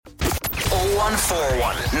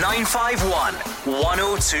0141 951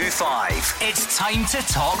 1025. It's time to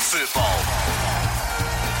talk football.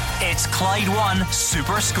 It's Clyde One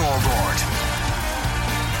Super Scoreboard.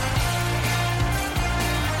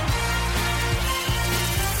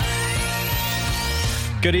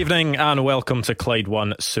 Good evening and welcome to Clyde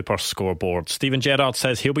One Super Scoreboard. Steven Gerrard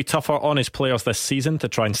says he'll be tougher on his players this season to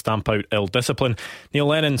try and stamp out ill-discipline. Neil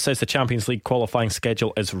Lennon says the Champions League qualifying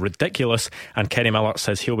schedule is ridiculous, and Kenny Miller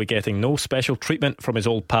says he'll be getting no special treatment from his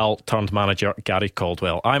old pal turned manager Gary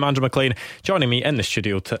Caldwell. I'm Andrew McLean. Joining me in the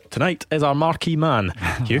studio tonight is our marquee man,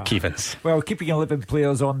 Hugh Keevins. Well, keeping 11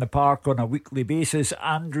 players on the park on a weekly basis,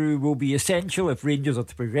 Andrew, will be essential if Rangers are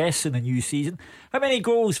to progress in the new season. How many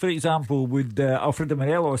goals, for example, would Alfredo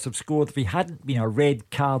Morelos have scored if he hadn't been a red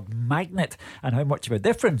card magnet? And how much of a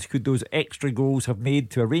difference could those extra goals have made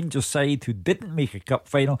to a Rangers side who didn't make a cup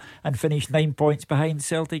final and finished 9 points behind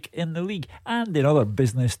Celtic in the league? And in other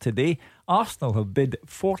business today, Arsenal have bid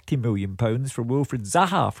 £40 million for Wilfried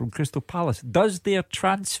Zaha from Crystal Palace. Does their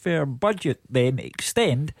transfer budget then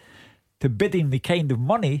extend to bidding the kind of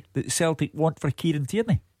money that Celtic want for Kieran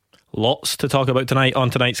Tierney? Lots to talk about tonight on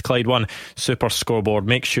tonight's Clyde One Super Scoreboard.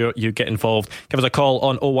 Make sure you get involved. Give us a call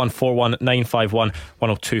on 0141 951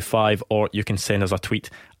 1025, or you can send us a tweet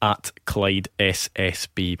at Clyde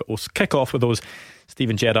SSB. But we'll kick off with those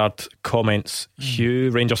Steven Gerrard comments. Hugh,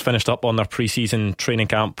 Rangers finished up on their pre-season training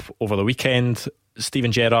camp over the weekend.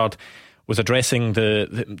 Steven Gerrard was addressing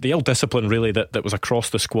the ill-discipline really that was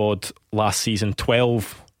across the squad last season.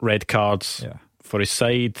 12 red cards for his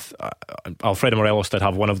side. Alfredo Morelos did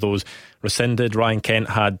have one of those rescinded. Ryan Kent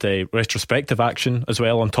had retrospective action as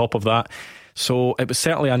well on top of that. So it was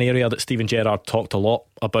certainly an area that Steven Gerrard talked a lot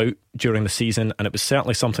about during the season, and it was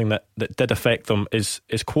certainly something that did affect them. His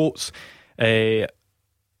quotes that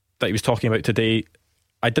he was talking about today: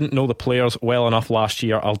 I didn't know the players well enough last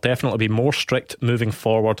year. I'll definitely be more strict moving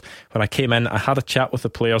forward. When I came in, I had a chat with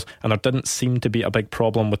the players, and there didn't seem to be a big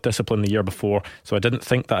problem with discipline the year before, so I didn't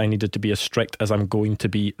think that I needed to be as strict as I'm going to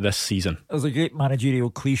be this season. There's a great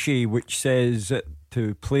managerial cliche which says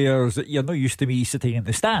to players that you're not used to me sitting in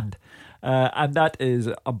the stand, and that is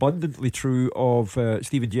abundantly true of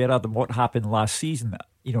Steven Gerrard and what happened last season.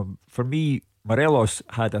 You know, for me, Morelos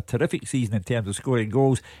had a terrific season in terms of scoring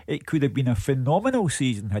goals. It could have been a phenomenal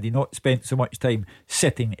season had he not spent so much time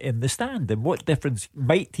sitting in the stand. And what difference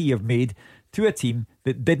might he have made to a team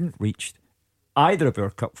that didn't reach either of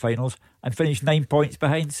our cup finals and finished 9 points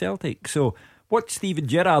behind Celtic? So what Steven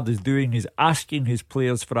Gerrard is doing is asking his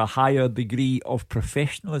players for a higher degree of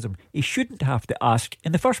professionalism. He shouldn't have to ask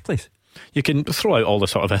in the first place. You can throw out all the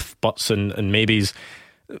sort of if, buts and maybes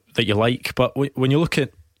that you like, but when you look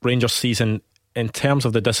at Rangers' season in terms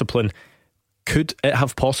of the discipline, could it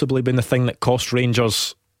have possibly been the thing that cost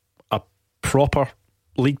Rangers a proper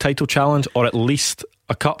league title challenge, or at least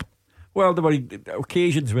a cup? Well, there were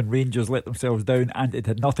occasions when Rangers let themselves down, and it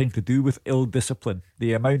had nothing to do with ill discipline.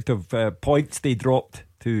 The amount of points they dropped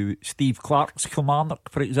to Steve Clarke's Kilmarnock,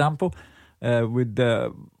 for example, would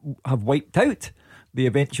have wiped out the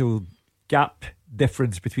eventual gap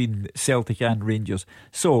difference between Celtic and Rangers.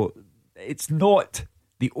 So it's not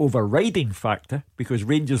the overriding factor, because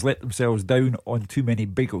Rangers let themselves down on too many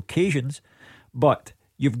big occasions, but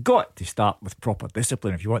you've got to start with proper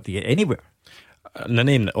discipline if you want to get anywhere. And the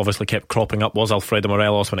name that obviously kept cropping up was Alfredo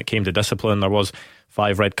Morelos when it came to discipline. There was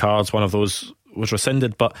 5 red cards, one of those was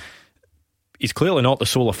rescinded, but he's clearly not the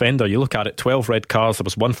sole offender. You look at it, 12 red cards. There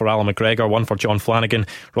was 1 for Alan McGregor, 1 for John Flanagan,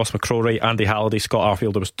 Ross McCrory, Andy Halliday, Scott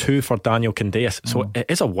Arfield. There was 2 for Daniel Candeias. So it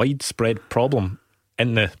is a widespread problem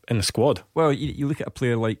in the squad. Well, you look at a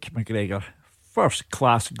player like McGregor, first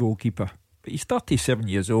class goalkeeper, but he's 37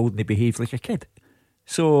 years old and he behaves like a kid.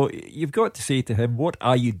 So you've got to say to him, what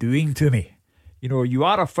are you doing to me? You know, you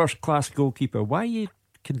are a first class goalkeeper. Why are you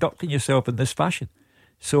conducting yourself in this fashion?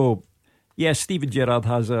 So yes, Steven Gerrard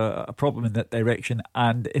has a problem in that direction,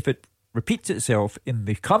 and if it repeats itself in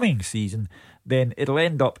the coming season, then it'll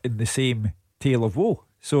end up in the same tale of woe.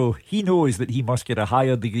 So he knows that he must get a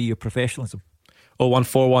higher degree of professionalism.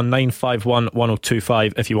 0141 951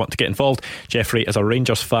 1025 if you want to get involved. Jeffrey is a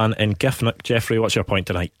Rangers fan in Giffnock. Jeffrey, what's your point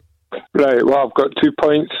tonight? Right, well, I've got 2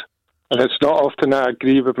 points, and it's not often I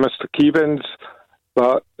agree with Mr. Keevins,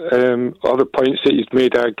 but other points that he's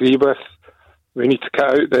made I agree with. We need to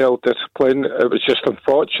cut out the ill-discipline. It was just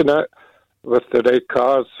unfortunate with the red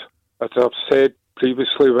cards. As I've said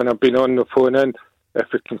previously when I've been on the phone in, if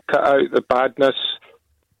we can cut out the badness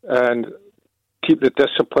and keep the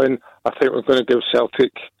discipline, I think we're going to give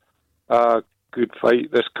Celtic a good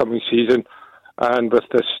fight this coming season. And with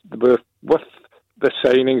the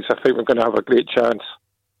signings, I think we're going to have a great chance.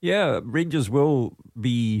 Yeah, Rangers will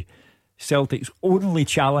be Celtic's only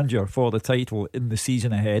challenger for the title in the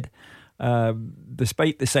season ahead.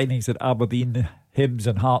 Despite the signings that Aberdeen, Hibs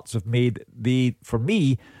and Hearts have made, they, for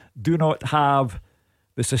me, do not have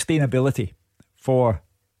the sustainability for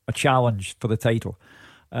a challenge for the title.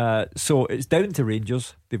 So it's down to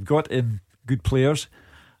Rangers. They've got in good players,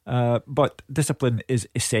 but discipline is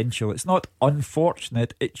essential. It's not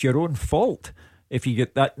unfortunate, it's your own fault if you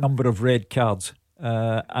get that number of red cards.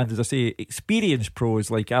 And as I say, experienced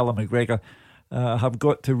pros like Alan McGregor have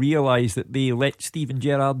got to realise that they let Steven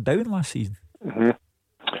Gerrard down last season. Mm-hmm.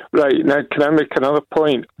 Right, now can I make another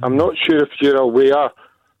point? I'm not sure if you're aware,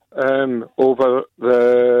 over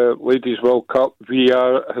the Ladies World Cup,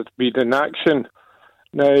 VAR has been in action.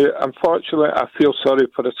 Now, unfortunately, I feel sorry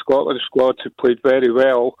for the Scotland squad who played very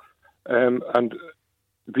well, and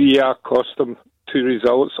VAR cost them 2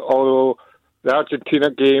 results, although the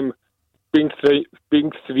Argentina game, being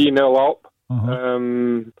 3-0 up,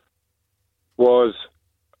 was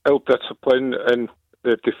ill-discipline in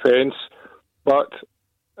the defence. But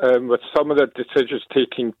with some of the decisions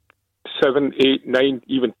taking 7, 8, 9,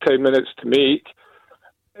 even 10 minutes to make,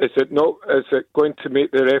 is it going to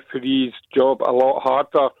make the referee's job a lot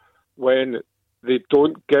harder when they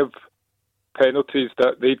don't give penalties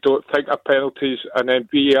that they don't think are penalties, and then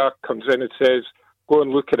VAR comes in and says, go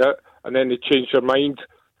and look at it, and then they change their mind?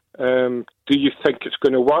 Do you think it's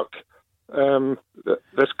going to work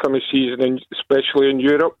this coming season, especially in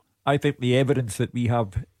Europe? I think the evidence that we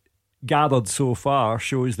have gathered so far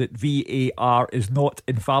shows that VAR is not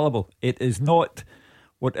infallible. It is not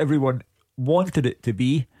what everyone wanted it to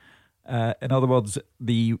be. In other words,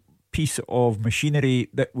 the piece of machinery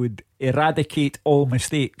that would eradicate all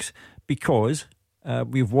mistakes, because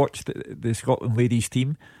we've watched the Scotland ladies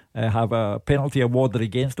team have a penalty awarded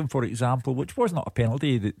against them, for example, which was not a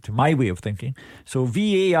penalty to my way of thinking. So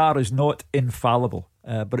VAR is not infallible,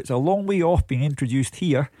 but it's a long way off being introduced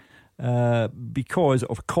here because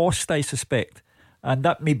of cost, I suspect. And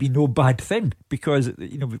that may be no bad thing, because,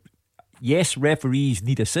 yes, referees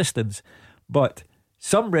need assistance, but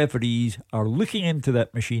some referees are looking into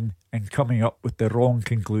that machine and coming up with the wrong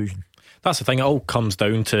conclusion. That's the thing. It all comes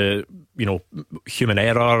down to, human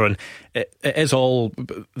error, and it is all,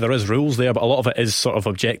 there is rules there, but a lot of it is sort of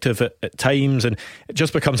objective at times, and it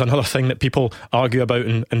just becomes another thing that people argue about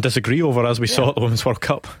and disagree over, as we saw at the Women's World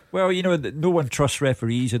Cup. Well, no one trusts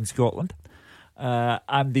referees in Scotland,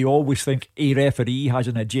 and they always think a referee has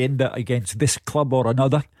an agenda against this club or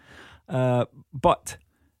another. But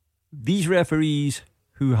these referees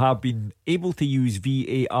who have been able to use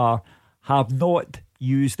VAR have not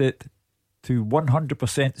used it to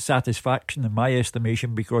 100% satisfaction, in my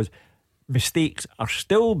estimation, because mistakes are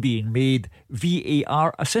still being made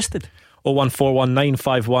VAR assisted.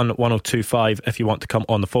 01419511025 if you want to come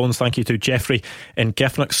on the phones. Thank you to Jeffrey in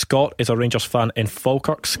Giffnock. Scott is a Rangers fan in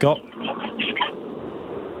Falkirk. Scott.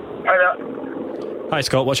 Hi there. Hi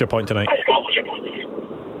Scott, what's your point tonight? I'd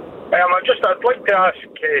like to ask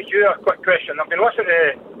you a quick question. I've been listening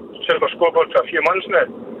to Super Scoreboard for a few months now,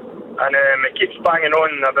 and it keeps banging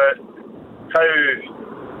on about how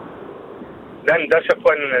the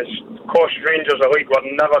indiscipline has cost Rangers a league.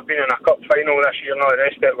 We've never been in a cup final this year and all the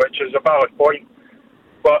rest of it, which is a valid point.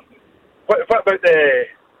 But what about the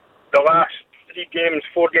last 4 games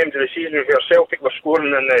of the season where Celtic were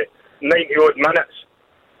scoring in the 90-odd minutes?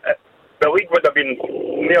 The league would have been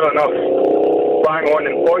near enough bang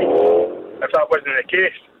on in points if that wasn't the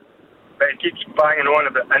case. But it keeps banging on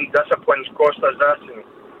about indiscipline's cost us this.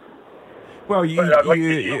 Well,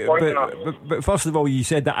 but first of all, you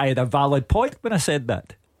said that I had a valid point when I said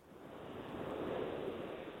that.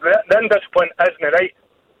 The indiscipline isn't right.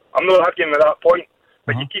 I'm not arguing with that point,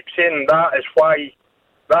 but you keep saying that is why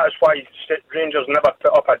Rangers never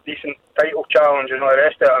put up a decent title challenge and all the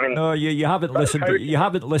rest of it. I mean, no, you haven't listened. You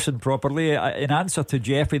haven't listened properly. In answer to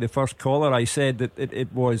Jeffrey, the first caller, I said that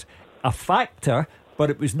it was a factor, but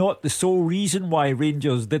it was not the sole reason why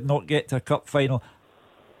Rangers did not get to a cup final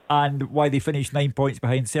and why they finished 9 points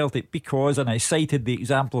behind Celtic. Because, and I cited the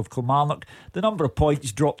example of Kilmarnock, the number of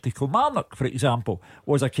points dropped to Kilmarnock, for example,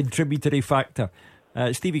 was a contributory factor.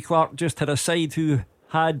 Stevie Clark just had a side who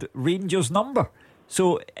had Rangers' number.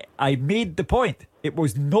 So I made the point. It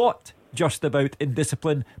was not just about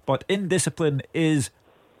indiscipline, but indiscipline is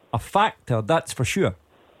a factor, that's for sure.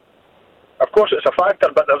 Of course it's a factor,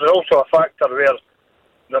 but there's also a factor where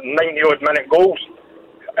the 90-odd minute goals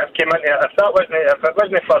came into it. If it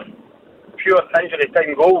wasn't for pure injury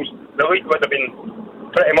time goals, the league would have been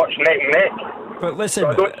pretty much neck and neck. But listen,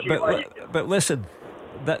 but listen,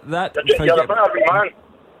 that you're a bitter wee man.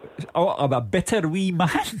 Oh, I'm a bitter wee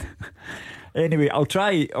man. Anyway, I'll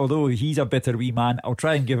try, although he's a bitter wee man, I'll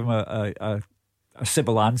try and give him a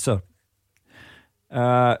civil answer.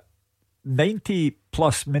 90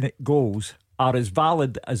 plus minute goals are as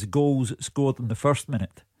valid as goals scored in the first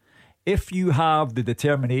minute. If you have the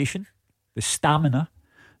determination, the stamina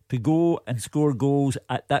to go and score goals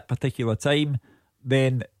at that particular time,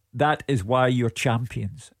 then that is why you're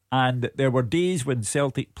champions. And there were days when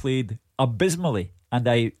Celtic played abysmally, and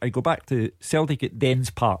I go back to Celtic at Dens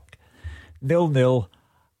Park, 0-0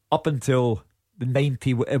 up until the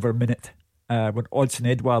 90 whatever minute when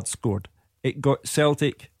Odsonne Edouard scored. It got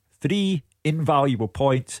Celtic 3 invaluable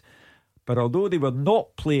points, but although they were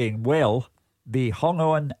not playing well, they hung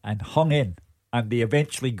on and hung in, and they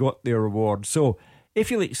eventually got their reward. So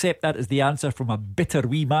if you'll accept that as the answer from a bitter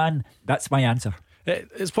wee man, that's my answer.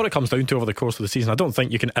 It's what it comes down to over the course of the season. I don't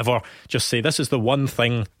think you can ever just say this is the one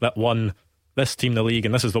thing that won this team the league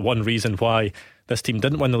and this is the one reason why this team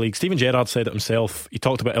didn't win the league. Steven Gerrard said it himself. He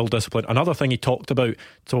talked about ill-discipline. Another thing he talked about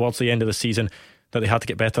towards the end of the season that they had to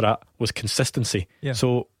get better at was consistency. Yeah.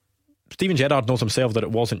 So Steven Gerrard knows himself that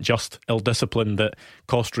it wasn't just ill-discipline that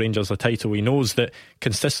cost Rangers the title. He knows that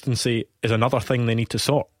consistency is another thing they need to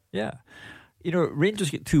sort. Yeah. You know,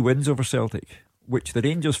 Rangers get 2 wins over Celtic, which the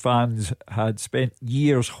Rangers fans had spent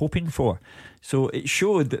years hoping for. So it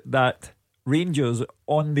showed that Rangers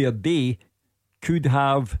on their day could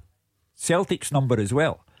have Celtic's number as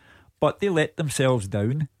well. But they let themselves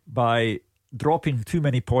down by dropping too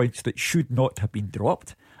many points that should not have been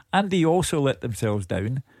dropped. And they also let themselves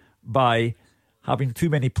down by having too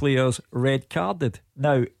many players red carded.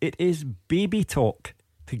 Now, it is baby talk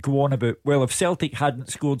to go on about, well, if Celtic hadn't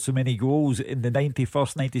scored so many goals in the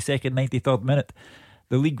 91st, 92nd, 93rd minute,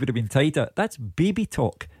 the league would have been tighter. That's baby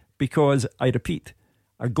talk, because, I repeat,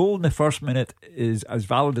 a goal in the first minute is as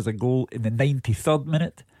valid as a goal in the 93rd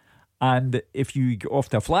minute. And if you get off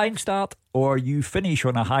to a flying start or you finish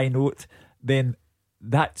on a high note, then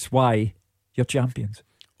that's why you're champions.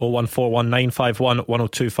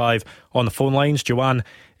 01419511025 on the phone lines. Joanne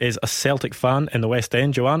is a Celtic fan in the West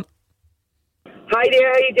End. Joanne? Hi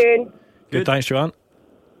there, how you doing? Good, thanks, Joanne.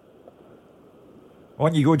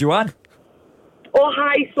 On you go, Joanne. Oh,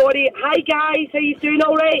 hi, sorry. Hi, guys, how you doing,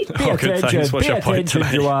 all right? Oh, good, thanks. What's your point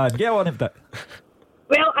tonight? Joanne. Get on with that.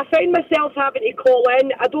 Well, I found myself having to call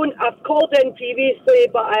in. I've called in previously,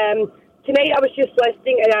 but tonight I was just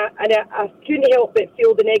listening, and I couldn't help but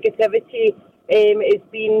feel the negativity has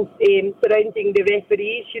been surrounding the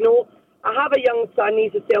referees. You know, I have a young son.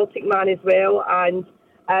 He's a Celtic man as well, and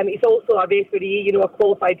he's also a referee, you know, a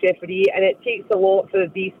qualified referee, and it takes a lot for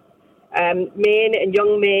these men and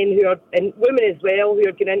young men who are, and women as well, who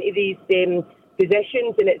are getting into these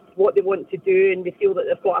positions, and it's what they want to do, and they feel that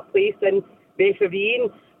they've got a place in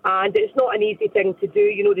refereeing, and it's not an easy thing to do.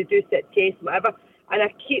 You know, they do sit tests and whatever, and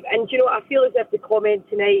you know, I feel as if the comment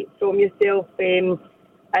tonight from yourself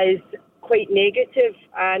is quite negative,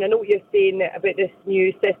 and I know what you're saying about this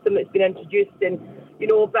new system that's been introduced, and you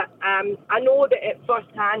know, but I know that at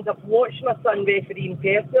first hand I've watched my son refereeing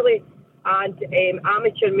personally, and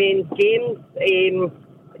amateur men's games,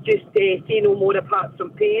 just say no more apart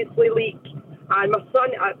from Paisley leak, and my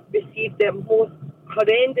son received the most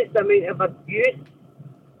horrendous amount of abuse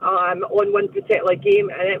on one particular game,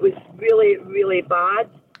 and it was really, really bad.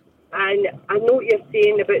 And I know what you're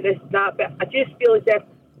saying about this and that, but I just feel as if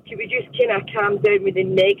you would just kind of calm down with the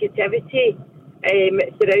negativity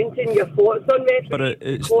surrounding your thoughts on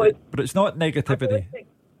referees. But it's not negativity.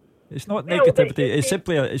 It's not negativity. It's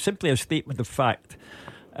simply a statement of fact.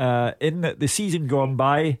 In the season gone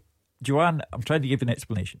by, Joanne, I'm trying to give you an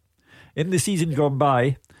explanation. In the season gone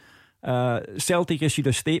by, Celtic issued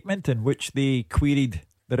a statement in which they queried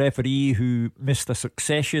the referee who missed a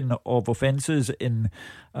succession of offences in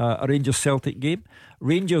a Rangers-Celtic game.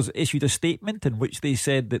 Rangers issued a statement in which they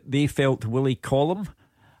said that they felt Willie Collum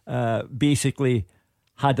basically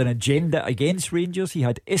had an agenda against Rangers. He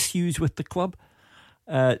had issues with the club.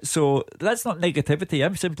 So that's not negativity.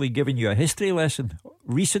 I'm simply giving you a history lesson,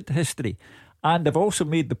 recent history. And I've also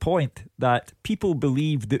made the point that people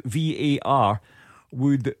believe that VAR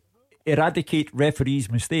would eradicate referees'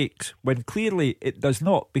 mistakes when clearly it does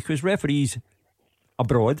not, because referees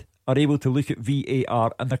abroad are able to look at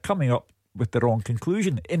VAR and they're coming up with the wrong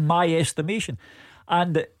conclusion, in my estimation.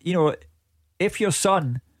 And, you know, if your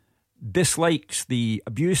son dislikes the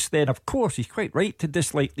abuse, then of course he's quite right to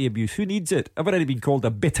dislike the abuse. Who needs it? I've already been called a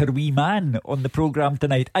bitter wee man on the programme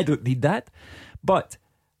tonight. I don't need that. But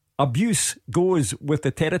abuse goes with the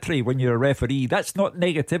territory when you're a referee. That's not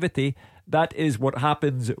negativity. That is what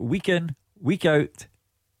happens week in, week out,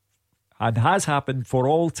 and has happened for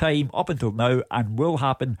all time up until now, and will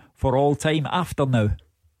happen for all time after now.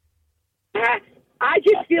 I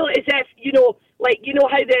just feel as if, like, how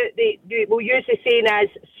we'll use the saying as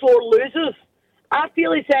sore losers. I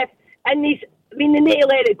feel as if in these, they need to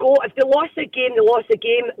let it go. If they lost a game, they lost a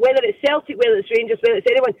game. Whether it's Celtic, whether it's Rangers, whether it's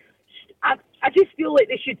anyone, I just feel like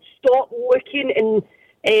they should stop looking and,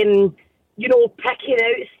 picking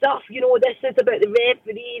out stuff. This is about the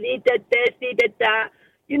referee, they did this, they did that.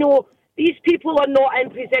 These people are not in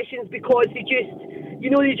positions because they just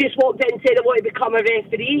walked in and said they want to become a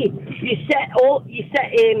referee. You sit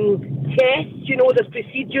tests, there's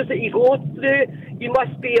procedures that you go through. You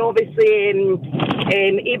must be obviously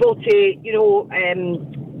able to,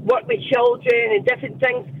 work with children and different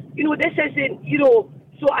things. This isn't,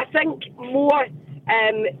 so I think more,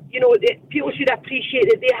 that people should appreciate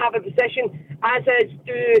that they have a position, as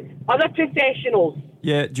do other professionals.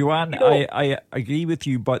 Yeah, Joanne, I agree with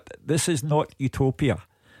you, but this is not utopia.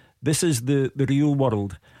 This is the real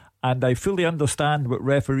world. And I fully understand what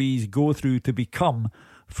referees go through to become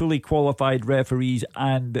fully qualified referees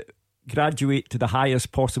and graduate to the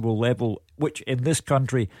highest possible level, which in this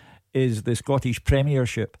country is the Scottish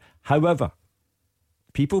Premiership. However,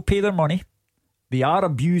 people pay their money. They are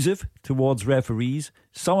abusive towards referees.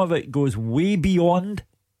 Some of it goes way beyond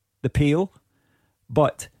the pale,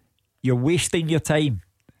 but you're wasting your time.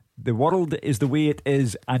 The world is the way it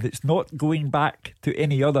is, and it's not going back to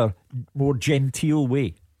any other more genteel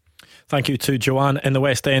way. Thank you to Joanne in the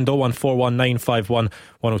West End.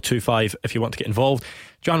 01419511025 if you want to get involved.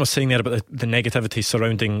 Joanne was saying there about the negativity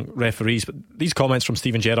surrounding referees, but these comments from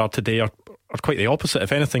Steven Gerrard today are quite the opposite.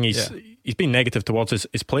 If anything, he's been negative towards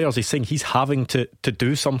his players. He's saying he's having to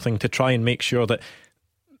do something to try and make sure that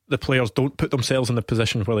the players don't put themselves in the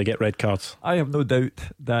position where they get red cards. I have no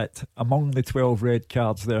doubt that among the 12 red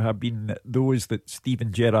cards there have been those that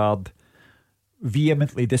Steven Gerrard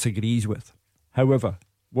vehemently disagrees with. However,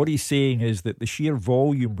 what he's saying is that the sheer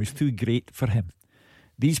volume was too great for him.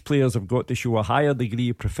 These players have got to show a higher degree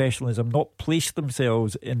of professionalism, not place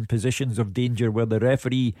themselves in positions of danger where the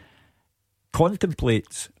referee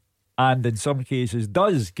contemplates and in some cases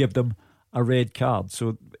does give them a red card.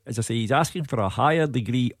 So, as I say, he's asking for a higher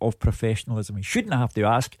degree of professionalism. He shouldn't have to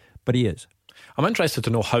ask, but he is. I'm interested to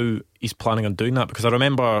know how he's planning on doing that, because I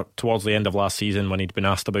remember towards the end of last season when he'd been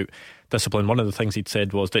asked about discipline, one of the things he'd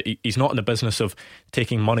said was that he's not in the business of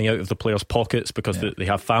taking money out of the players' pockets because they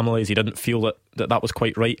have families. He didn't feel that was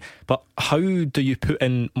quite right. But how do you put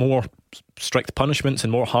in more strict punishments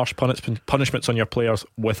and more harsh punishments on your players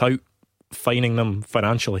without fining them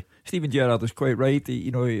financially? Steven Gerrard is quite right.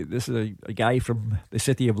 This is a guy from the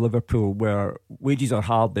city of Liverpool where wages are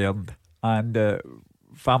hard earned and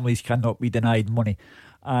families cannot be denied money.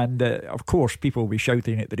 And of course people will be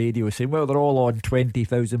shouting at the radio saying, well, they're all on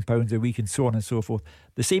 £20,000 a week and so on and so forth.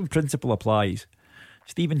 The same principle applies.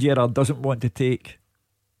 Steven Gerrard doesn't want to take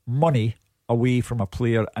money away from a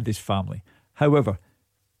player and his family. However,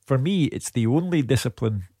 for me, it's the only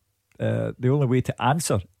discipline, the only way to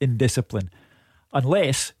answer indiscipline,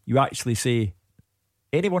 unless you actually say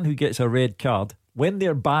anyone who gets a red card, when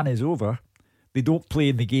their ban is over, they don't play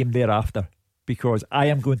in the game thereafter, because I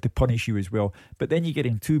am going to punish you as well. But then you're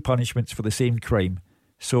getting two punishments for the same crime.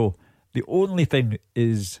 So the only thing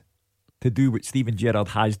is to do what Steven Gerrard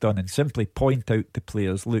has done and simply point out to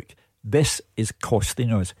players, look, this is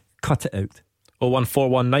costing us. Cut it out.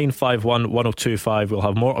 01419511025. We'll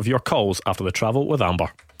have more of your calls after the travel with Amber.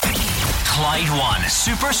 Clyde One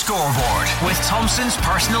Super Scoreboard with Thompson's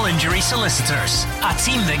Personal Injury Solicitors. A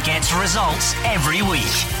team that gets results every week.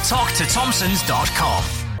 Talk to Thompsons.com.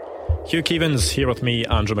 Hugh Keevins here with me,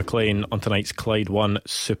 Andrew McLean, on tonight's Clyde One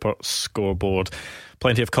Super Scoreboard.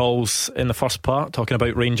 Plenty of calls in the first part talking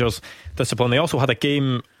about Rangers discipline. They also had a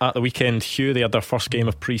game at the weekend, Hugh. They had their first game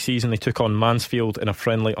of pre-season. They took on Mansfield in a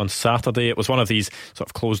friendly on Saturday. It was one of these sort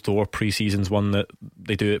of closed door pre-seasons, one that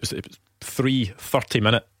they do. It was 3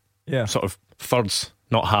 30-minute sort of thirds,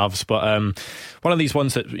 not halves, but one of these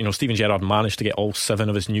ones that Steven Gerrard managed to get all 7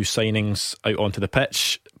 of his new signings out onto the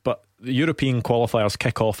pitch. But the European qualifiers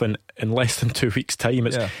kick off in less than 2 weeks' time.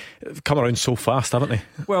 It's come around so fast, haven't they?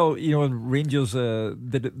 Well, Rangers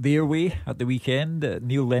did it their way at the weekend.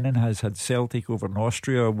 Neil Lennon has had Celtic over in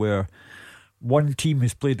Austria, where one team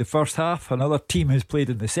has played the first half, another team has played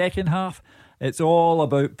in the second half. It's all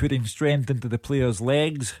about putting strength into the players'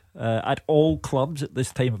 legs at all clubs at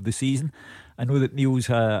this time of the season. I know that Neil's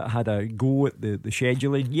had a go at the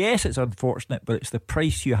scheduling. Yes, it's unfortunate, but it's the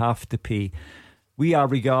price you have to pay. We are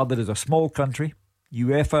regarded as a small country.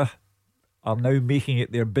 UEFA are now making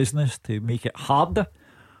it their business to make it harder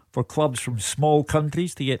for clubs from small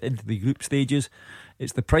countries to get into the group stages.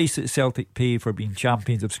 It's the price that Celtic pay for being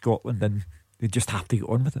champions of Scotland, and they just have to get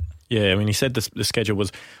on with it. Yeah, I mean, he said the schedule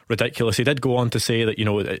was ridiculous. He did go on to say that,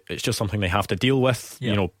 it's just something they have to deal with,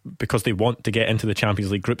 because they want to get into the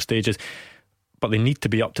Champions League group stages, but they need to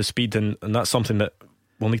be up to speed, and that's something that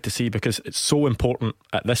we'll need to see, because it's so important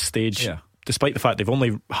at this stage, despite the fact they've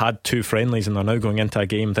only had 2 friendlies and they're now going into a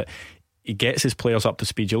game, that he gets his players up to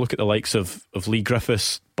speed. You look at the likes of Lee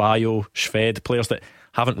Griffiths, Bayo, Shved, players that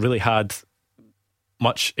haven't really had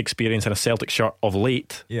much experience in a Celtic shirt of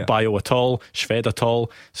late. Bayo at all, Shved at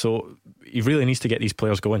all. So he really needs to get these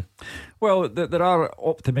players going. Well, there are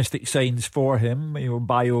optimistic signs for him.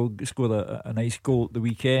 Bayo scored a nice goal at the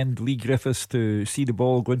weekend. Lee Griffiths to see the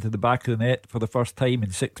ball go into the back of the net for the first time in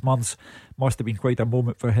 6 months must have been quite a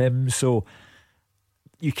moment for him. So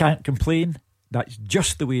you can't complain. That's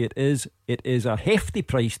just the way it is. It is a hefty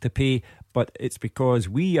price to pay, but it's because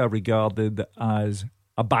we are regarded as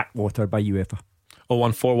a backwater by UEFA.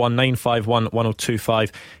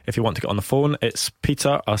 01419511025 if you want to get on the phone. It's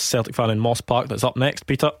Peter, a Celtic fan in Moss Park, that's up next.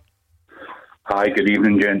 Peter. Hi, good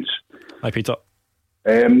evening, gents. Hi, Peter.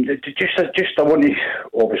 I want to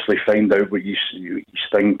obviously find out what you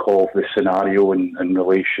think of the scenario in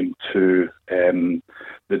relation to the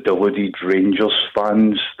deluded Rangers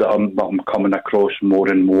fans that I'm coming across more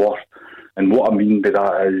and more. And what I mean by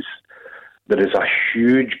that is there is a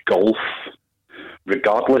huge gulf,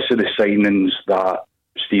 regardless of the signings that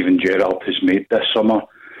Steven Gerrard has made this summer.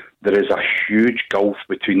 There is a huge gulf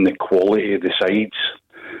between the quality of the sides.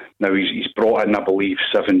 Now, he's brought in, I believe,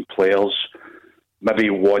 7 players.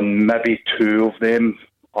 Maybe 1, maybe 2 of them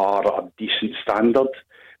are a decent standard.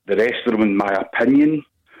 The rest of them, in my opinion,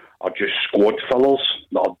 are just squad fillers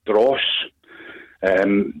that are dross.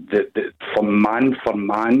 From man for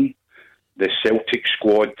man, the Celtic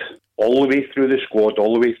squad, all the way through the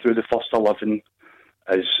first 11,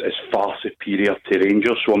 is far superior to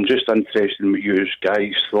Rangers. So I'm just interested in what you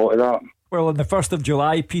guys thought of that. Well, on the 1st of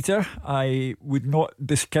July, Peter, I would not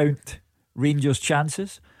discount Rangers'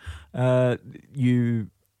 chances. You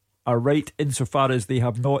are right insofar as they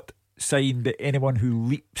have not signed anyone who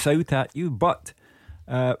leaps out at you, but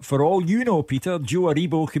for all you know, Peter, Joe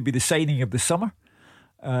Aribo could be the signing of the summer.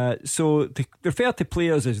 So to refer to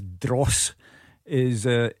players as dross is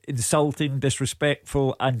insulting,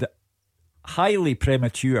 disrespectful and highly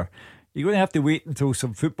premature. You're going to have to wait until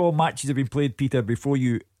some football matches have been played, Peter, before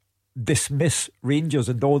you dismiss Rangers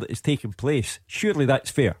and all that has taken place. Surely that's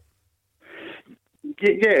fair. Yeah,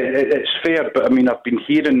 it's fair, but I mean, I've been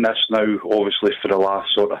hearing this now, obviously, for the last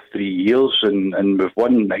sort of 3 years, and we've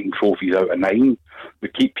won 9 trophies out of 9. We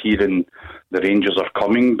keep hearing the Rangers are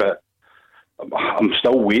coming, but I'm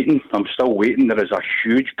still waiting. There is a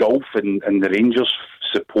huge gulf, and the Rangers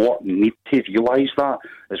support need to realise that.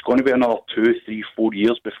 It's going to be another 2, 3, 4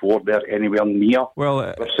 years before they're anywhere near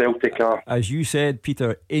where Celtic are. As you said,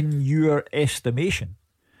 Peter, in your estimation,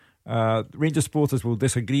 Rangers supporters will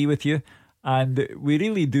disagree with you. And we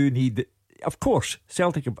really do need, of course,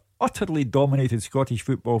 Celtic have utterly dominated Scottish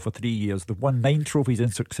football for 3 years. They've won 9 trophies in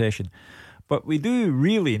succession. But we do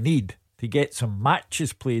really need to get some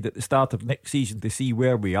matches played at the start of next season to see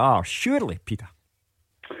where we are. Surely, Peter.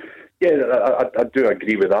 Yeah, I do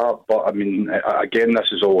agree with that. But, I mean, again,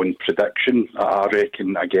 this is all in prediction. I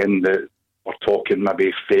reckon, again, that we're talking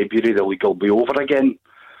maybe February, the league will be over again.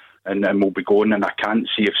 And then we'll be going, and I can't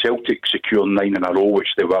see if Celtic secure 9 in a row, which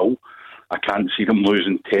they will, I can't see them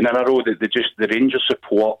losing 10 in a row. The Rangers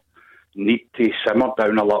support need to simmer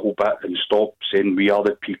down a little bit and stop saying we are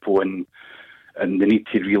the people, and they need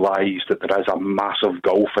to realise that there is a massive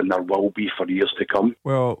gulf, and there will be for years to come.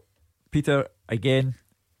 Well, Peter, again,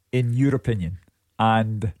 in your opinion,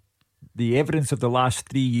 and the evidence of the last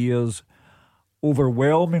 3 years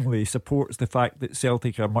overwhelmingly supports the fact that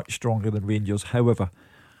Celtic are much stronger than Rangers. However,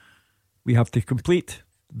 we have to complete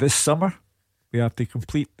this summer. We have to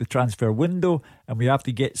complete the transfer window, and we have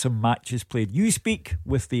to get some matches played. You speak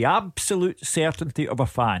with the absolute certainty of a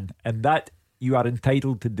fan, and that you are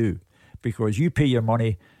entitled to do because you pay your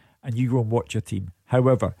money and you go and watch your team.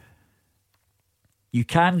 However, you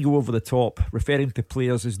can go over the top referring to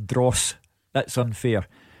players as dross. That's unfair.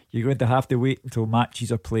 You're going to have to wait until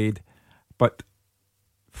matches are played. But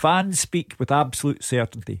fans speak with absolute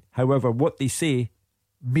certainty. However, what they say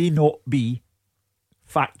may not be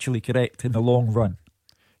factually correct in the long run.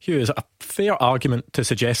 Hugh, is it a fair argument to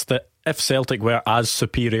suggest that if Celtic were as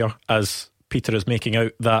superior as Peter is making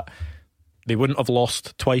out, that they wouldn't have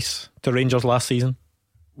lost twice to Rangers last season?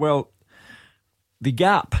 Well, the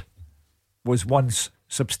gap was once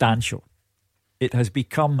substantial. It has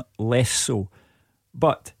become less so.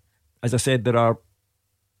 But, as I said, there are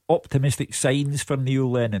optimistic signs for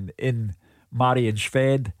Neil Lennon in Marian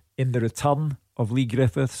Shved, in the return of Lee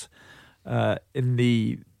Griffiths. in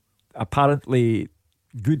the apparently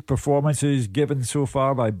good performances given so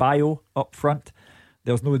far by Bayo up front.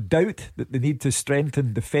 There's no doubt that they need to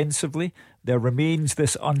strengthen defensively. There remains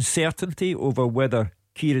this uncertainty over whether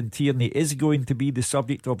Kieran Tierney is going to be the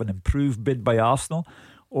subject of an improved bid by Arsenal,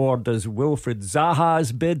 or does Wilfried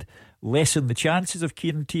Zaha's bid lessen the chances of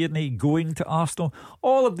Kieran Tierney going to Arsenal?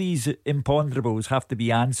 All of these imponderables have to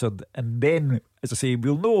be answered, and then, as I say,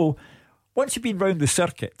 we'll know once you've been round the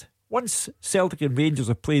circuit. Once Celtic and Rangers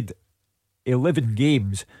have played 11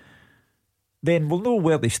 games, then we'll know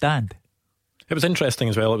where they stand. It was interesting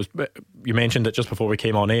as well. You mentioned it just before we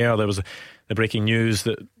came on air. There was the breaking news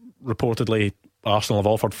that reportedly Arsenal have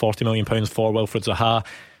offered £40 million for Wilfried Zaha.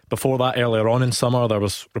 Before that, earlier on in summer, there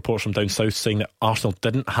was reports from down south saying that Arsenal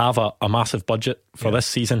didn't have a massive budget for this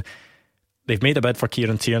season. They've made a bid for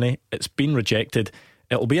Kieran Tierney. It's been rejected.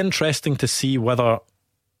 It'll be interesting to see whether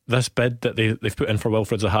this bid that they've put in for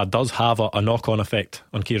Wilfried Zaha does have a knock-on effect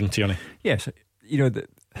on Kieran Tierney. Yes,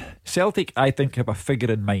 Celtic, I think, have a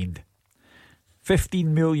figure in mind. £15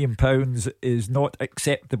 million is not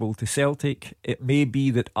acceptable to Celtic. It may be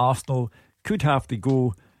that Arsenal could have to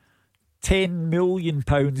go £10 million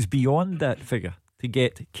beyond that figure to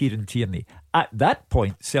get Kieran Tierney. At that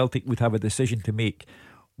point, Celtic would have a decision to make.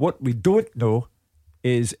 What we don't know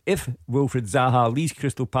is if Wilfried Zaha leaves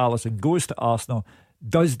Crystal Palace and goes to Arsenal,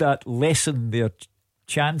 does that lessen their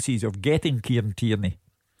chances of getting Kieran Tierney?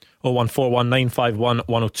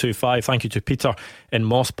 01419511025. Thank you to Peter in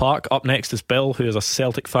Moss Park. Up next is Bill, who is a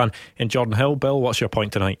Celtic fan in Jordan Hill. Bill, what's your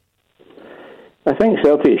point tonight? I think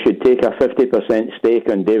Celtic should take a 50% stake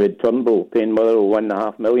on David Turnbull, paying Motherwell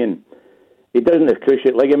 £1.5 million. He doesn't have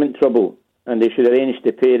cruciate ligament trouble, and they should arrange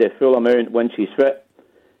to pay the full amount once he's fit.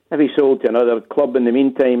 If he's sold to another club in the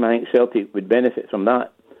meantime, I think Celtic would benefit from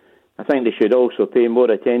that. I think they should also pay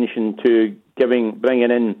more attention to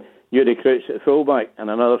bringing in new recruits at fullback and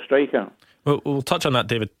another striker. We'll touch on that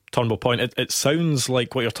David Turnbull point. It sounds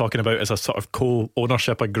like what you're talking about is a sort of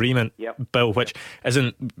co-ownership agreement, Bill, which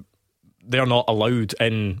isn't. They're not allowed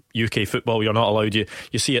in UK football. You're not allowed. You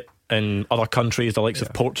see it in other countries, the likes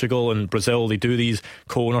of Portugal and Brazil. They do these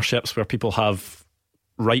co-ownerships where people have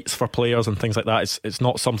rights for players and things like that. It's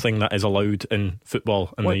not something that is allowed in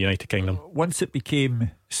football in the United Kingdom. Once it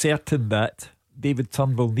became certain that David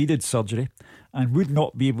Turnbull needed surgery and would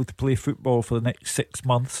not be able to play football for the next 6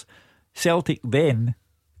 months, Celtic then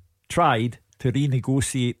tried to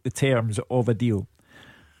renegotiate the terms of a deal.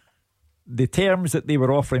 The terms that they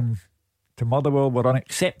were offering to Motherwell were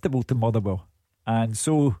unacceptable to Motherwell, and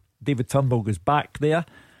so David Turnbull goes back there.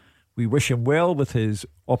 We wish him well with his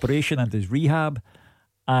operation and his rehab,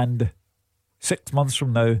 and 6 months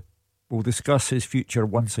from now we'll discuss his future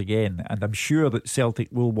once again, and I'm sure that Celtic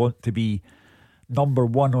will want to be number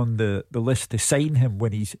one on the list to sign him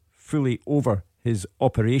when he's fully over his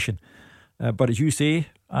operation. But as you say,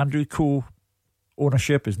 Andrew,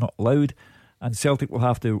 co-ownership is not allowed, and Celtic will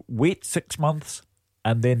have to wait 6 months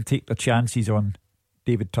and then take their chances on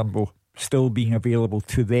David Turnbull still being available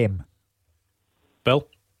to them. Bill?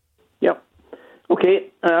 Yep.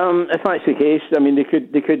 Okay, if that's the case, I mean, they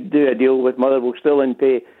could do a deal with Motherwell still and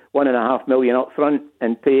pay £1.5 million up front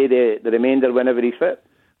and pay the remainder whenever he's fit.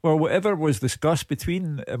 Well, whatever was discussed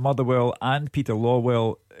between Motherwell and Peter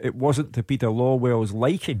Lawwell, it wasn't to Peter Lawwell's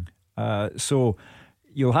liking. So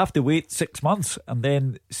you'll have to wait 6 months and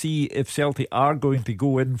then see if Celtic are going to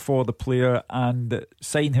go in for the player and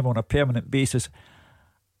sign him on a permanent basis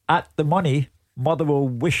at the money Motherwell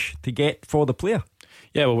wish to get for the player.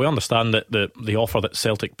 Yeah, well, we understand that the offer that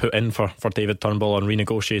Celtic put in for David Turnbull on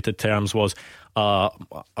renegotiated terms was a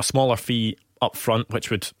smaller fee up front,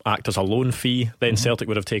 which would act as a loan fee. Then Celtic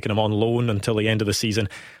would have taken him on loan until the end of the season,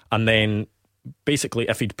 and then basically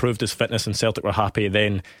if he'd proved his fitness and Celtic were happy,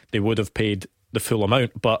 then they would have paid the full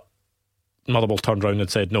amount. But Motherwell turned around and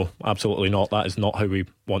said, no, absolutely not, that is not how we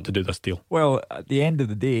want to do this deal. Well, at the end of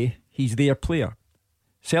the day, he's their player.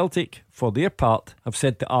 Celtic, for their part, have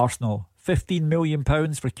said to Arsenal, £15 million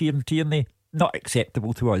for Kieran Tierney, not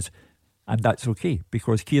acceptable to us. And that's okay,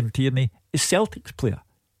 because Kieran Tierney is Celtic's player.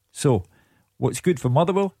 So what's good for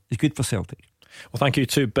Motherwell is good for Celtic. Well, thank you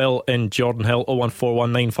to Bill in Jordan Hill.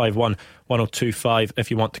 01419511025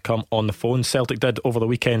 if you want to come on the phone. Celtic did over the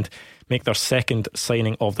weekend make their second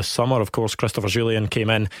signing of the summer. Of course, Christopher Jullien came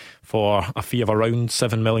in for a fee of around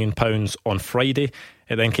 £7 million on Friday.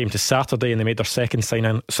 It then came to Saturday and they made their second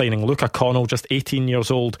signing. Luca Connell, just 18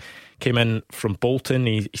 years old, came in from Bolton.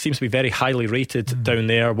 He seems to be very highly rated down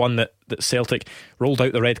there. One that Celtic rolled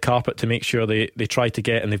out the red carpet to make sure they tried to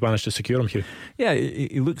get, and they've managed to secure him, Hugh. Yeah,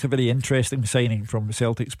 he looks a very interesting signing from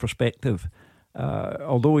Celtic's perspective.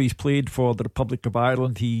 although he's played for the Republic of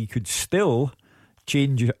Ireland, he could still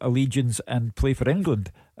change allegiance and play for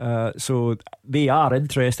England. So they are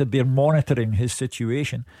interested. They're monitoring his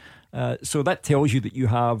situation. So that tells you that you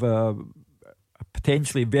have a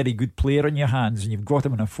potentially very good player in your hands, and you've got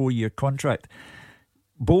him on a 4-year contract.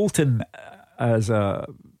 Bolton, as a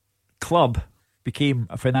club, became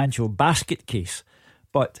a financial basket case,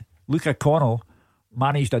 but Luca Connell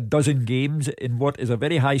managed a dozen games in what is a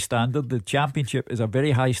very high standard. The Championship is a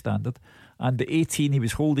very high standard, and the 18 he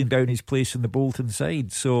was holding down his place in the Bolton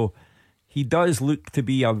side. So he does look to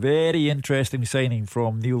be a very interesting signing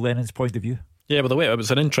from Neil Lennon's point of view. Yeah, by the way, it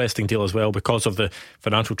was an interesting deal as well because of the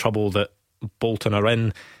financial trouble that Bolton are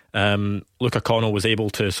in. Luca Connell was able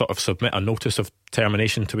to sort of submit a notice of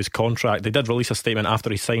termination to his contract. They did release a statement after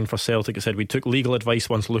he signed for Celtic. It said, "We took legal advice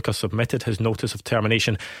once Luca submitted his notice of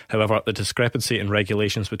termination. However, the discrepancy in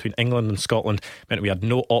regulations between England and Scotland meant we had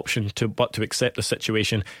no option but to accept the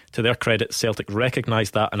situation. To their credit, Celtic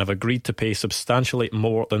recognised that and have agreed to pay substantially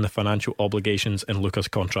more than the financial obligations in Luca's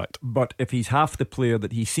contract." But if he's half the player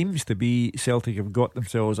that he seems to be, Celtic have got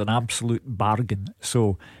themselves an absolute bargain.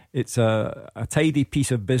 So it's a tidy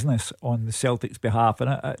piece of business on the Celtic's behalf, and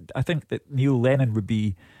I think that Neil Lennon would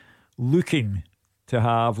be looking to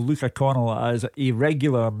have Luca Connell as a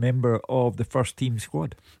regular member of the first team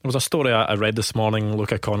squad. There was a story I read this morning.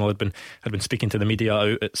 Luca Connell had been speaking to the media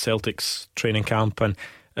out at Celtic's training camp, and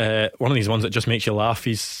one of these ones that just makes you laugh.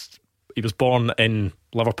 He was born in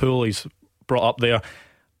Liverpool. He's brought up there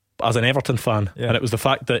as an Everton fan, and it was the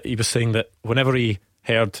fact that he was saying that whenever he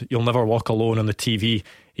heard "You'll Never Walk Alone" on the TV,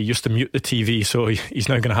 he used to mute the TV, so he's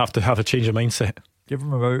now going to have a change of mindset. Give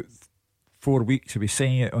him about 4 weeks to be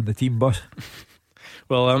singing it on the team bus.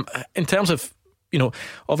 Well, in terms of,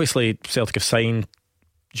 obviously Celtic have signed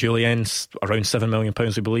Julien's around £7 million,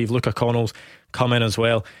 we believe. Luca Connell's come in as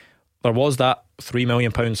well. There was that £3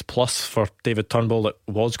 million plus for David Turnbull that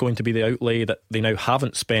was going to be the outlay that they now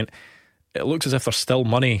haven't spent. It looks as if there's still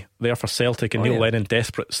money there for Celtic, and Neil Lennon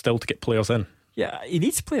desperate still to get players in. Yeah, he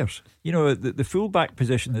needs players. The full-back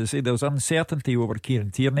position, as I say, there's uncertainty over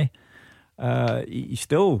Kieran Tierney. He's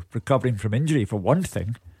still recovering from injury, for one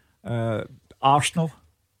thing. Arsenal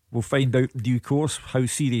will find out in due course how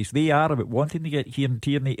serious they are about wanting to get Kieran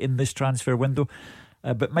Tierney in this transfer window.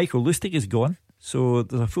 But Michael Lustig is gone, so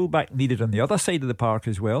there's a full-back needed on the other side of the park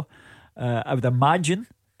as well. I would imagine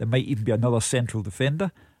there might even be another central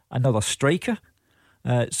defender, another striker.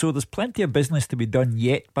 So there's plenty of business to be done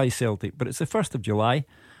yet by Celtic, but it's the 1st of July.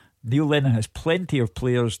 Neil Lennon has plenty of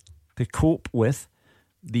players to cope with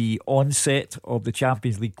the onset of the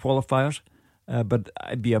Champions League qualifiers, but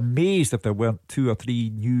I'd be amazed if there weren't 2 or 3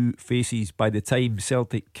 new faces by the time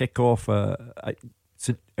Celtic kick off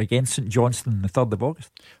against St Johnstone on the 3rd of August.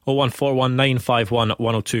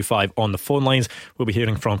 01419511025 on the phone lines. We'll be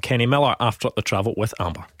hearing from Kenny Miller after the travel with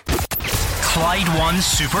Amber. Clyde One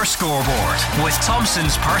Super Scoreboard with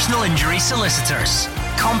Thompson's personal injury solicitors.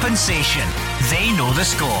 Compensation. They know the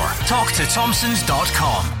score. Talk to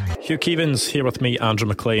Thompsons.com. Hugh Keevins here with me, Andrew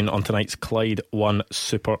McLean, on tonight's Clyde One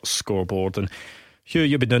Super Scoreboard. And Hugh,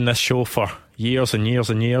 you've been doing this show for years and years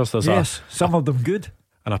and years. Some of them good.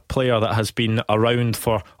 And a player that has been around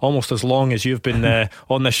for almost as long as you've been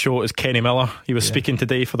on this show is Kenny Miller. He was speaking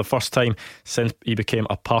today for the first time since he became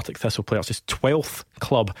a Partick Thistle player. It's his 12th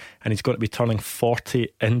club, and he's going to be turning 40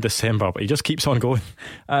 in December, but he just keeps on going.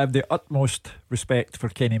 I have the utmost respect for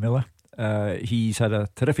Kenny Miller. He's had a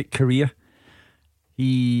terrific career.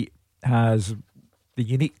 He has the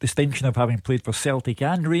unique distinction of having played for Celtic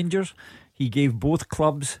and Rangers. He gave both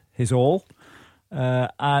clubs his all,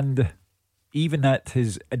 and even at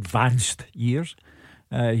his advanced years,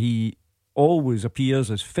 he always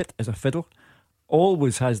appears as fit as a fiddle,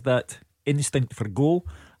 always has that instinct for goal,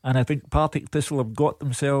 and I think Partick Thistle have got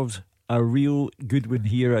themselves a real good one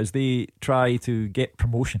here as they try to get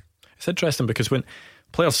promotion. It's interesting because when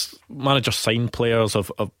managers sign players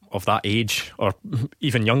of that age or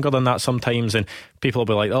even younger than that sometimes, and people will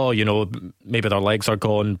be like, maybe their legs are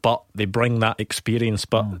gone, but they bring that experience.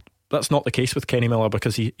 But that's not the case with Kenny Miller,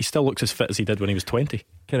 because he still looks as fit as he did when he was 20.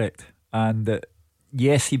 Correct. And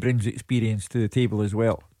yes, he brings experience to the table as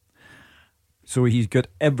well. So he's got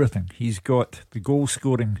everything. He's got the goal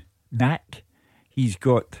scoring knack, he's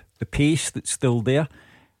got the pace that's still there,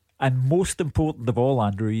 and most important of all,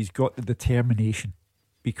 Andrew, he's got the determination,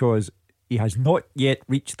 because he has not yet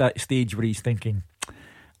reached that stage where he's thinking,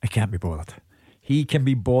 I can't be bothered. He can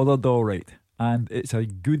be bothered all right. And it's a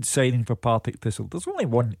good signing for Partick Thistle. There's only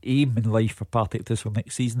one aim in life for Partick Thistle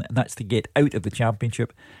next season, and that's to get out of the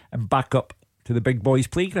Championship and back up to the big boys'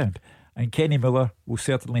 playground. and Kenny Miller will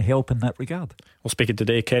certainly help in that regard. Well, speaking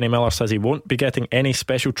today, Kenny Miller says he won't be getting any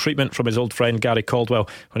special treatment from his old friend Gary Caldwell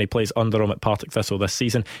when he plays under him at Partick Thistle this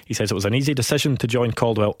season. He says it was an easy decision to join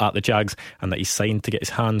Caldwell at the Jags and that he's signed to get his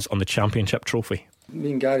hands on the championship trophy.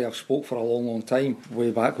 Me and Gary have spoke for a long time,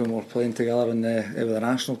 way back when we were playing together with the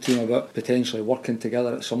national team, about potentially working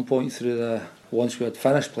together at some point through once we had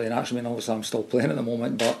finished playing. Actually, I mean, obviously I'm still playing at the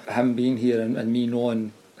moment, but him being here and me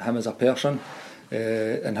knowing him as a person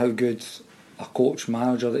and how good a coach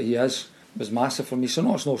manager that he is was massive for me. So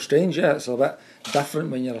no, it's no strange, it's a bit different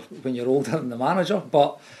when you're older than the manager,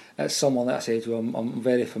 but it's someone that I say to him I'm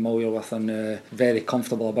very familiar with and very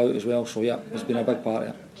comfortable about as well. So yeah, it's been a big part of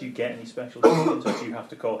it. Do you get any special treatment, or do you have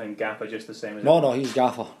to call him Gaffer just the same as No, he's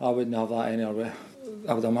Gaffer. I wouldn't have that any other way.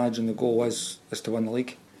 I would imagine the goal is to win the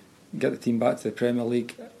league, get the team back to the Premier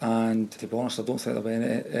League, and to be honest, I don't think there'll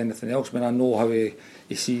be anything else. I mean, I know how he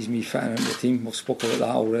sees me fitting into the team. We've spoken about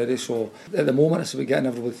that already. So at the moment, it's about getting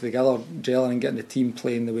everybody together, gelling and getting the team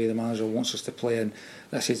playing the way the manager wants us to play. And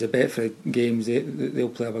this is the bet for the games. They'll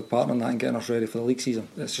play a big part in that and getting us ready for the league season.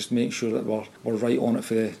 Let's just make sure that we're right on it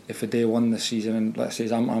for day one this season. And let's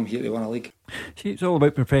say I'm here to win a league. See, it's all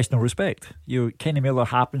about professional respect. Kenny Miller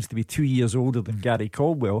happens to be 2 years older than Gary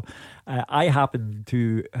Caldwell. I happen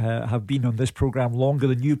to have been on this programme longer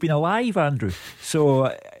than you've been alive, Andrew.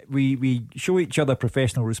 So we show each other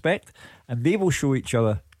professional respect, and they will show each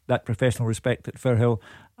other that professional respect at Firhill.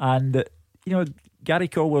 And Gary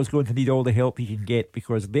Caldwell's going to need all the help he can get,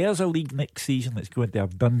 because there's a league next season that's going to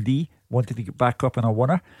have Dundee wanting to get back up in a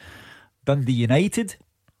winner, Dundee United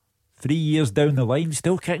 3 years down the line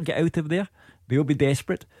still can't get out of there. They'll be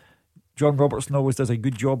desperate. John Robertson always does a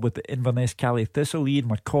good job with the Inverness Caley Thistle, Ian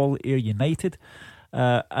McCall, Ayr United,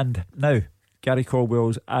 and now Gary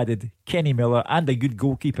Caldwell's added Kenny Miller and a good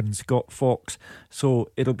goalkeeper in Scott Fox,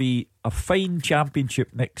 so it'll be a fine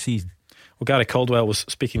championship next season. Well, Gary Caldwell was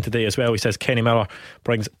speaking today as well. He says Kenny Miller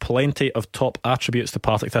brings plenty of top attributes to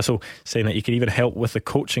Partick Thistle, saying that he can even help with the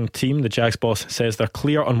coaching team. The Jags boss says they're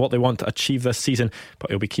clear on what they want to achieve this season, but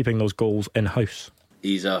he'll be keeping those goals in-house.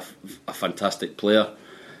 He's a fantastic player,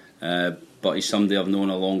 but he's somebody I've known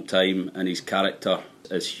a long time, and his character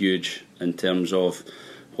is huge in terms of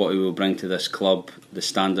what he will bring to this club, the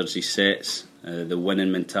standards he sets, the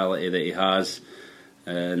winning mentality that he has,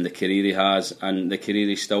 and the career he has, and the career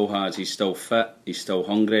he still has. He's still fit, he's still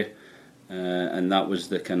hungry, and that was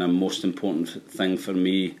the kind of most important thing for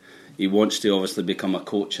me. He wants to obviously become a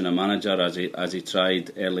coach and a manager as he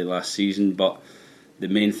tried early last season, but the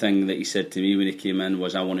main thing that he said to me when he came in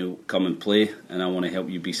was, I want to come and play and I want to help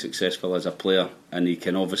you be successful as a player. And he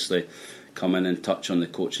can obviously come in and touch on the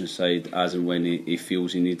coaching side as and when he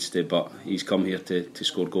feels he needs to, but he's come here to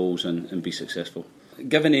score goals and be successful.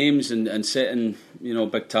 Giving aims and setting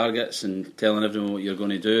big targets and telling everyone what you're going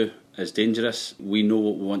to do is dangerous. We know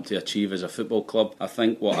what we want to achieve as a football club. I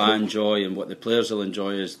think what I enjoy and what the players will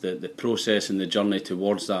enjoy is the process and the journey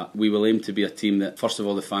towards that. We will aim to be a team that, first of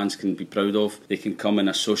all, the fans can be proud of. They can come and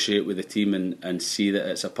associate with the team and see that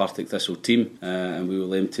it's a Partick Thistle team, and we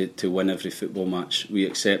will aim to win every football match. We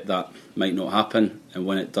accept that might not happen, and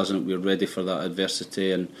when it doesn't, we're ready for that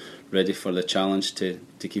adversity and ready for the challenge to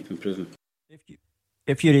keep improving.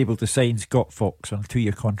 If you're able to sign Scott Fox on a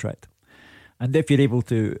 2-year contract, and if you're able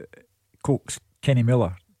to coax Kenny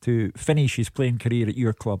Miller to finish his playing career at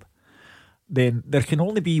your club, then there can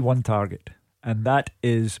only be one target, and that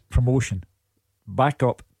is promotion back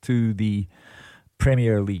up to the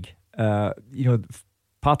Premier League.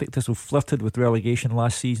 Partick Thistle flirted with relegation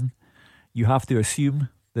last season. You have to assume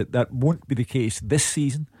that won't be the case this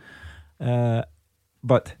season,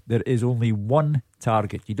 but there is only one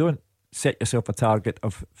target. You don't set yourself a target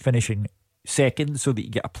of finishing second so that you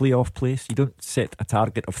get a playoff place. You don't set a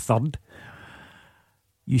target of third.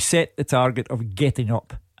 You set the target of getting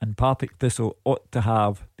up, and Partick Thistle ought to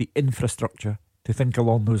have the infrastructure to think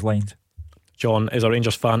along those lines. John is a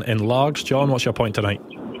Rangers fan in Largs. John, what's your point tonight?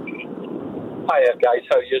 Hiya guys,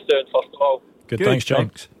 how are you doing first of all? Good, thanks John.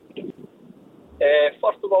 Thanks.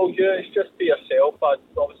 First of all, it's just for yourself. I'd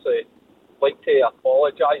obviously like to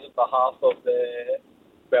apologise on behalf of the,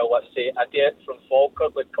 let's say, idiot from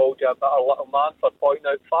Falkirk that called you a bitter little man for pointing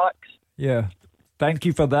out facts. Yeah, thank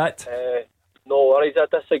you for that. No worries, I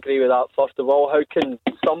disagree with that. First of all, how can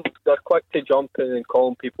they're quick to jump in and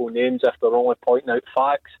calling people names if they're only pointing out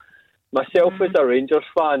facts? Myself as a Rangers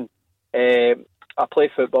fan, I play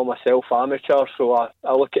football myself, amateur, so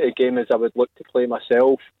I look at the game as I would look to play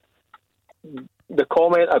myself. The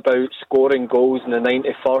comment about scoring goals in the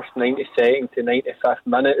 91st, 92nd to 95th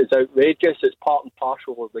minute is outrageous. It's part and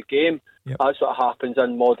parcel of the game. Yep. That's what happens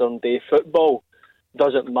in modern day football.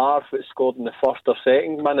 doesn't matter if it's scored in the first or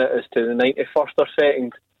second minute as to the 91st or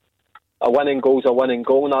second. A winning goal's a winning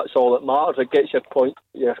goal, and that's all that matters. It gets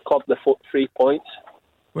your club the 3 points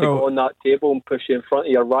to go on that table and push you in front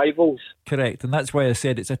of your rivals. Correct, and that's why I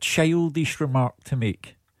said it's a childish remark to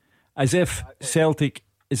make. As if Celtic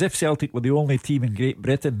were the only team in Great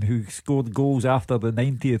Britain who scored goals after the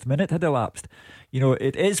 90th minute had elapsed.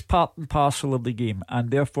 It is part and parcel of the game,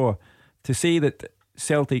 and therefore to say that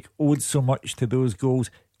Celtic owed so much to those goals,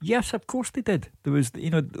 yes, of course they did. There was,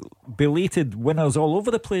 belated winners all over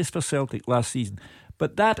the place for Celtic last season,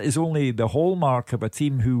 but that is only the hallmark of a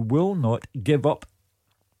team who will not give up.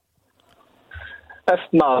 If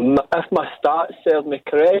my stats serve me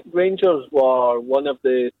correct, Rangers were one of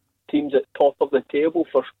the teams at top of the table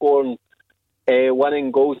for scoring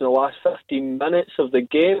winning goals in the last 15 minutes of the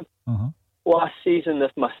game last season,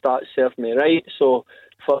 if my stats serve me right. So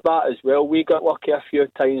for that as well, we got lucky a few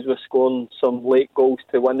times with scoring some late goals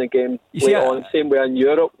to win the game on. Same way in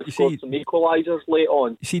Europe, we scored some equalisers late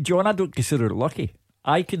on. You see, John, I don't consider it lucky.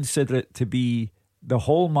 I consider it to be the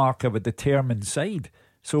hallmark of a determined side.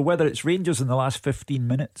 So whether it's Rangers in the last 15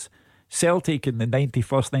 minutes, Celtic in the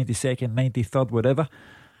 91st, 92nd, 93rd, whatever,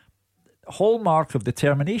 hallmark of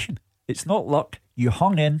determination. It's not luck. You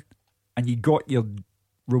hung in and you got your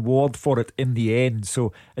reward for it in the end.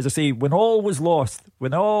 So as I say, when all was lost,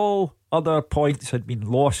 when all other points had been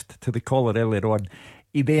lost to the caller earlier on,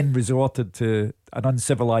 he then resorted to an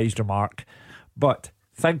uncivilised remark. But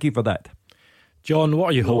thank you for that. John, what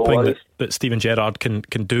are you hoping that Steven Gerrard can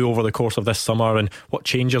do over the course of this summer, and what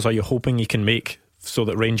changes are you hoping he can make so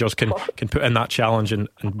that Rangers can put in that challenge and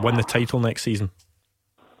win the title next season?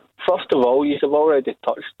 First of all, you've already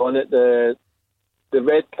touched on it, the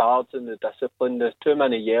red cards and the discipline. There's too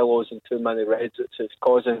many yellows and too many reds. It's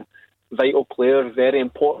causing vital players, very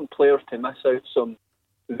important players, to miss out some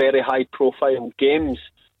very high profile games.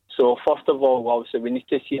 So first of all, obviously we need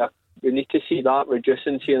to see that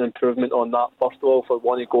reducing, see an improvement on that, first of all, if we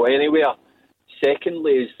want to go anywhere.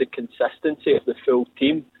 Secondly is the consistency of the full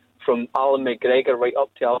team, from Alan McGregor right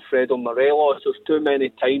up to Alfredo Morelos. There's too many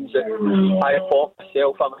times that I thought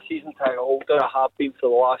myself, I'm a season ticket holder, I have been for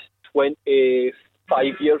the last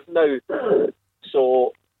 25 years now.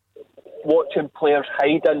 So watching players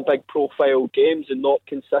hide in big profile games and not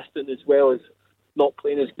consistent, as well as not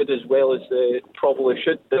playing as good as well as they probably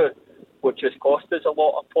should do, which has cost us a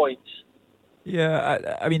lot of points.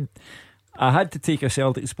 Yeah, I mean, I had to take a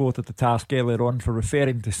Celtic supporter to task earlier on for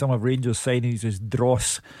referring to some of Rangers signings as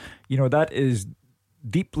dross. That is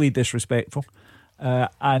deeply disrespectful.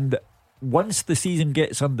 And once the season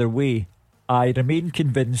gets underway, I remain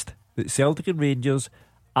convinced that Celtic and Rangers,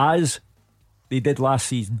 as they did last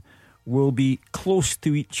season, will be close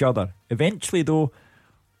to each other. Eventually, though,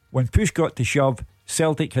 when push got to shove,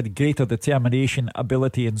 Celtic had greater determination,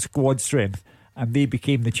 ability and squad strength, and they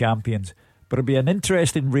became the champions. But it'll be an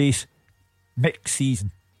interesting race next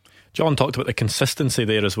season. John talked about the consistency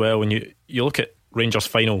there as well. When you look at Rangers'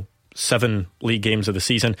 final 7 league games of the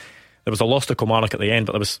season, there was a loss to Kilmarnock at the end,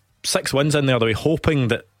 but there was 6 wins in there. They're hoping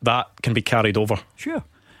that can be carried over. Sure.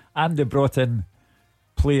 And they brought in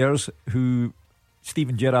players who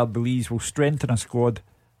Steven Gerrard believes will strengthen a squad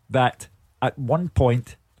that at one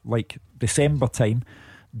point, like December time,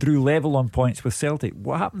 drew level on points with Celtic.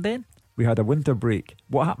 What happened then? We had a winter break.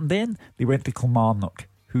 What happened then? They went to Kilmarnock,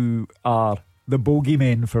 who are the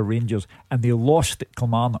bogeymen for Rangers, and they lost at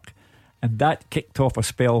Kilmarnock, and that kicked off a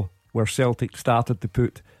spell where Celtic started to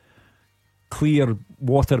put clear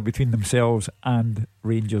water between themselves and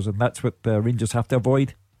Rangers, and that's what the Rangers have to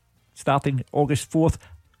avoid starting August 4th.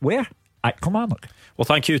 Where? At Kilmarnock. Well,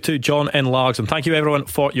 thank you to John in Largs, and thank you everyone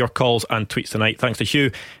for your calls and tweets tonight. Thanks to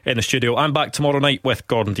Hugh in the studio. I'm back tomorrow night with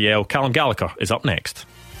Gordon Dalziel. Callum Gallagher is up next.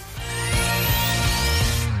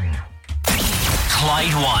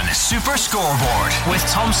 Clyde One Super Scoreboard with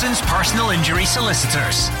Thompson's personal injury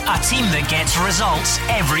solicitors. A team that gets results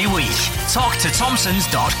every week. Talk to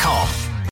Thompsons.com.